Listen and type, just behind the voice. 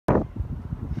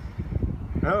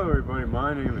Hello everybody,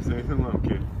 my name is Nick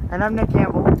Lumpkin. And I'm Nick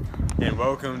Campbell. And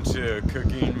welcome to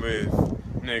Cooking with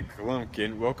Nick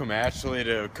Lumpkin. Welcome actually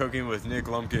to Cooking with Nick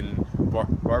Lumpkin,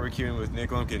 BBQing with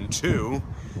Nick Lumpkin 2.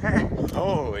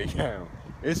 Holy cow.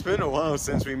 It's been a while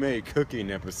since we made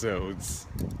cooking episodes.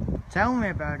 Tell me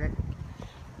about it.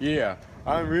 Yeah,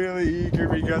 I'm really eager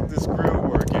we got this grill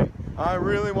working. I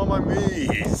really want my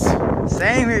meats.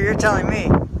 Same here, you're telling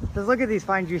me. Just look at these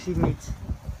fine juicy meats.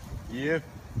 Yep,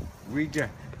 we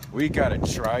got a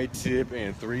tri-tip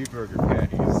and 3 burger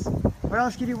patties. What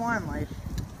else could you want in life?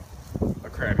 A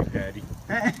Krabby Patty.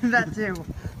 That too.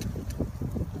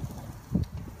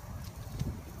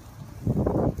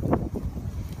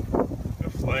 The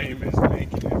flame is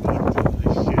making it look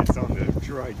delicious on the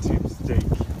tri-tip steak.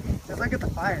 Just look at the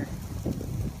fire.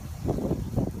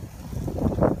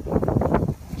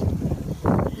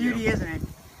 Beauty, isn't it?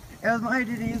 It was my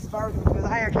idea to use the barbecue because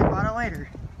I actually bought it later.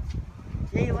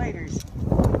 Yay, laters.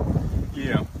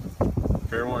 Yeah.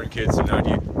 Fair warning, kids. Do not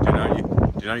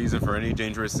use them for any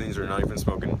dangerous things, or not even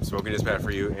smoking. Smoking is bad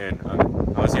for you, and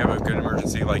unless you have a good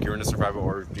emergency, like you're in a survival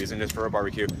or using this for a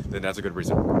barbecue, then that's a good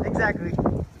reason. Exactly.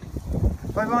 But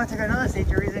if you want to take another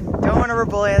safety reason, don't want to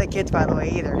bully other kids, by the way,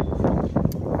 either.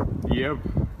 Yep.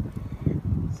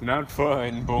 It's not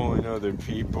fun bullying other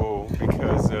people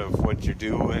because of what you're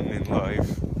doing in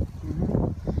life.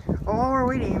 Well, while we're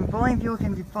waiting, bullying people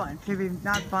can be fun. It can be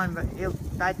not fun, but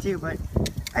bad too. But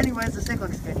anyways, the steak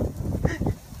looks good.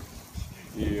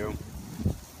 Yeah.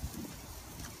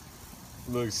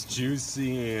 Looks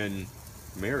juicy and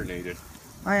marinated.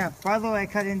 Oh yeah, by the way, I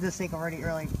cut into the steak already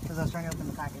early because I was trying to open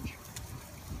the package.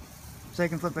 So you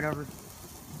can flip it over if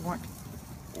you want.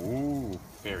 Ooh,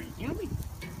 very yummy.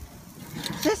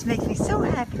 This makes me so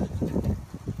happy.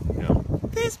 No,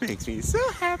 this makes me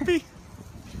so happy.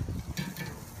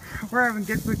 We're having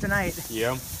good food tonight.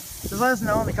 Yeah. Just let us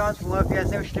know in the comments below if you guys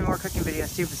think we should do more cooking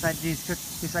videos too besides these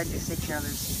steak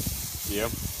shadows.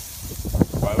 Yep.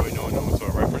 By the way, no one knows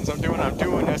what reference I'm doing. I'm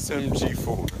doing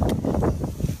SMG4.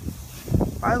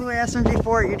 By the way,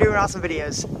 SMG4, you're doing awesome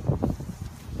videos.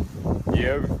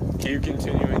 Yep. Keep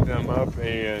continuing them up,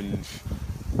 and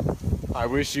I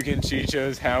wish you can teach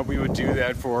us how we would do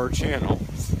that for our channel.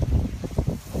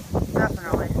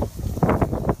 Definitely.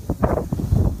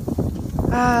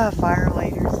 Ah, fire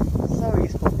lighters. So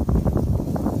useful.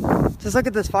 Just look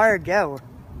at this fire go.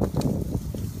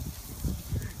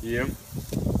 Yep.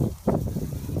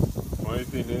 Funny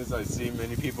thing is, I see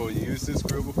many people use this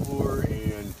grill before,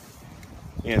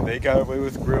 and they got away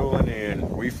with grilling,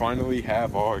 and we finally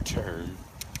have our turn.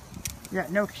 Yeah,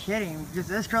 no kidding. Because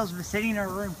this girl's been sitting in her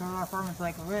room for our apartment's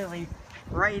like really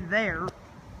right there,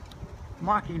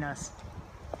 mocking us.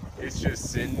 It's just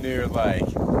sitting there like,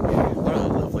 what a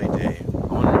lovely day.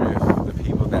 I wonder if the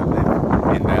people that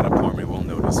live in that apartment will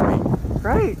notice me.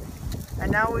 Right. And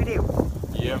now we do.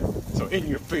 Yep. So in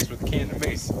your face with a can of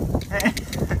mace.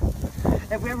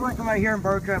 If we ever want to come out here and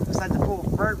burger up beside the pool,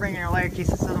 bird ring in our lighter case,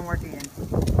 it still doesn't work again.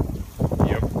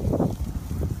 Yep.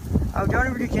 Oh, don't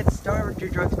ever do kids, don't ever do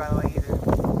drugs, by the way, either.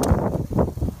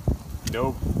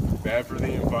 Nope. Bad for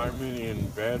the environment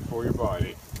and bad for your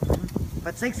body.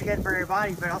 But steak's good for your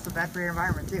body, but also bad for your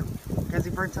environment too, because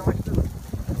you burn so much food.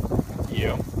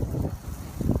 Yep.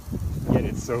 Yet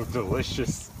it's so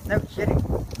delicious. No kidding.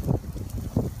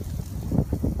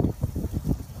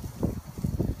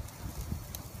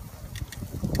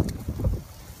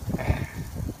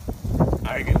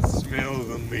 I can smell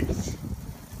the meat.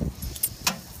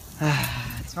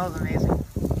 It smells amazing.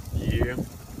 Yeah.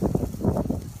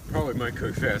 Probably might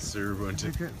cook faster once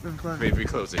it maybe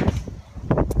closing.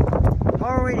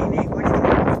 While we're waiting, Nate, what do you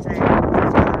think about today?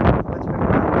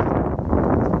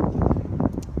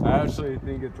 I actually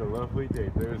think it's a lovely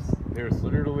day. There's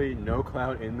literally no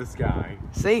cloud in the sky.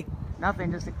 See?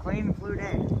 Nothing, just a clean blue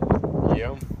day.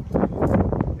 Yep.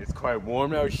 It's quite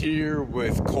warm out here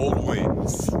with cold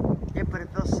winds. Yeah, but it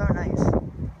feels so nice.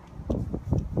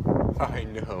 I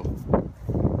know.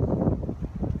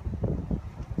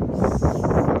 So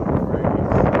great.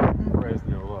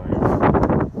 Fresno life.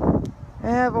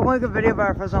 Yeah, but we'll make a video about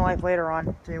our Fresno life later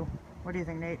on, too. What do you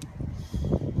think, Nate?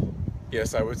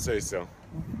 Yes, I would say so.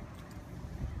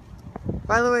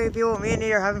 By the way, people, me and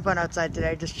Nate are having fun outside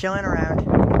today, just chilling around.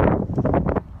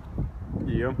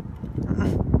 Yep.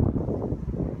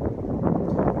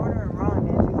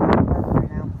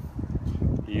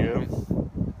 Yep.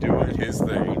 Doing his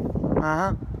thing.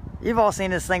 Uh-huh. You've all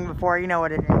seen this thing before, you know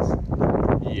what it is.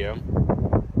 Yep.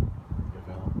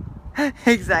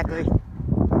 Exactly.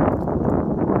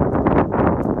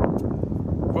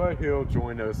 But he'll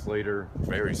join us later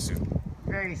very soon.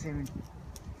 Very soon.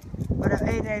 But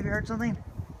hey, have you heard something?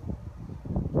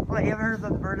 What, you haven't heard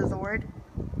that the bird is a word?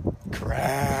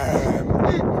 Crab.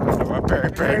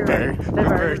 Bird. The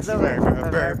bird's a word. The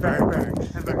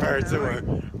bird's a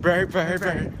word. Bird's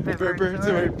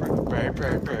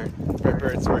a word.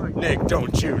 Bird's a word. Nick,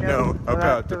 don't you know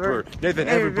about the bird? Nathan,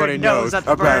 everybody knows that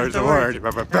the bird's a word.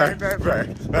 Bird's a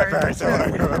word. Bird's a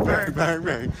word.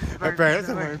 Bird's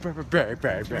a word.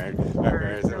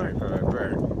 Bird's a word.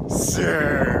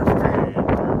 Surfing.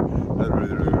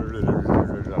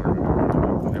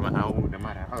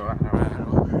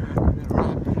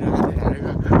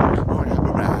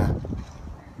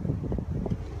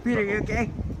 Peter, you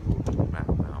okay?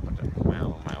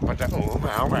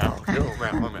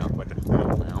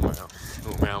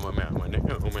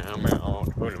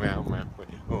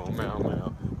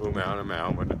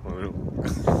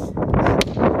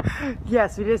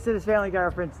 Yes, we just did his Family Guy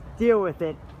reference. Deal with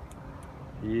it.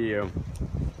 Yeah,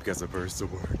 because the bird's the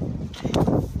word.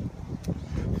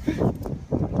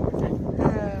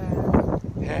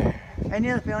 Any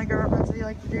other Family Guy references you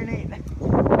like to do, Nate?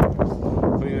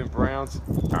 Cleveland Browns?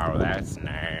 Oh, that's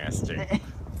nasty.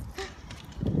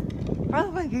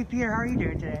 Probably good, Peter. How are you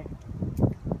doing today?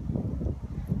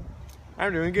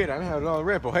 I'm doing good. I'm having a little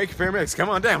ripple. Hey, paramedics, come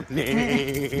on down.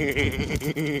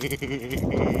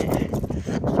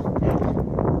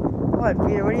 What,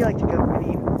 Peter? What do you like to cook,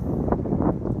 buddy?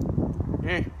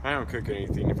 I don't cook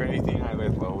anything. If anything, I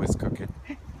let Lois cook it.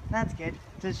 That's good.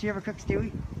 Does she ever cook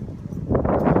Stewie?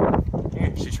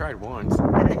 Yeah, she tried once.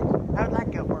 How'd that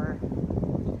go for her?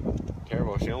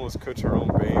 Terrible. She almost cooked her own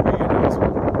baby, and I was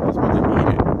about to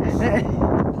eat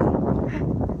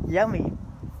it. Yummy.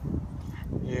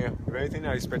 Yeah, if anything,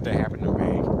 I expect that happen to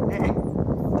me.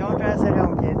 Don't try this at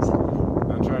home, kids.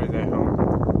 Don't try that at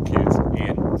home, kids,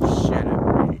 and shut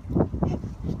up, me.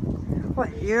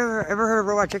 What, you ever heard of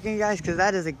Robot Chicken, guys? Because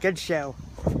that is a good show.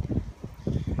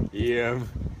 Yeah,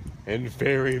 and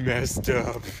very messed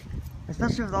up.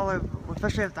 Especially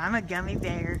if I'm a gummy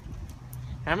bear.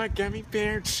 I'm a gummy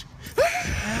bear.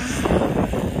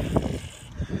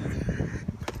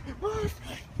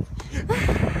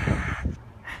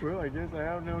 Well, I guess I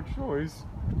have no choice.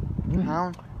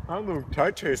 I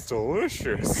taste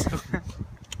delicious.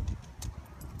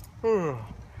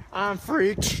 I'm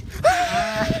freaked.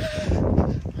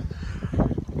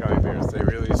 Gummy bears, they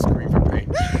really scream for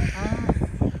pain.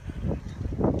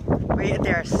 But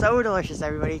they are so delicious,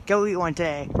 everybody. Go eat one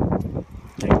today.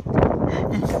 Yeah.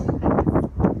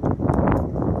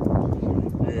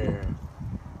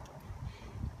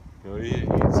 Go eat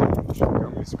some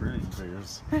gummy scream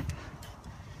bears.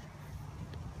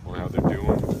 Well, how they're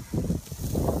doing.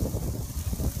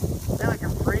 They're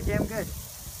looking pretty damn good.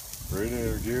 Pretty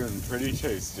good and pretty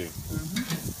tasty.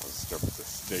 Let's start with the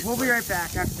steak. We'll be right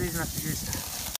back after these messages.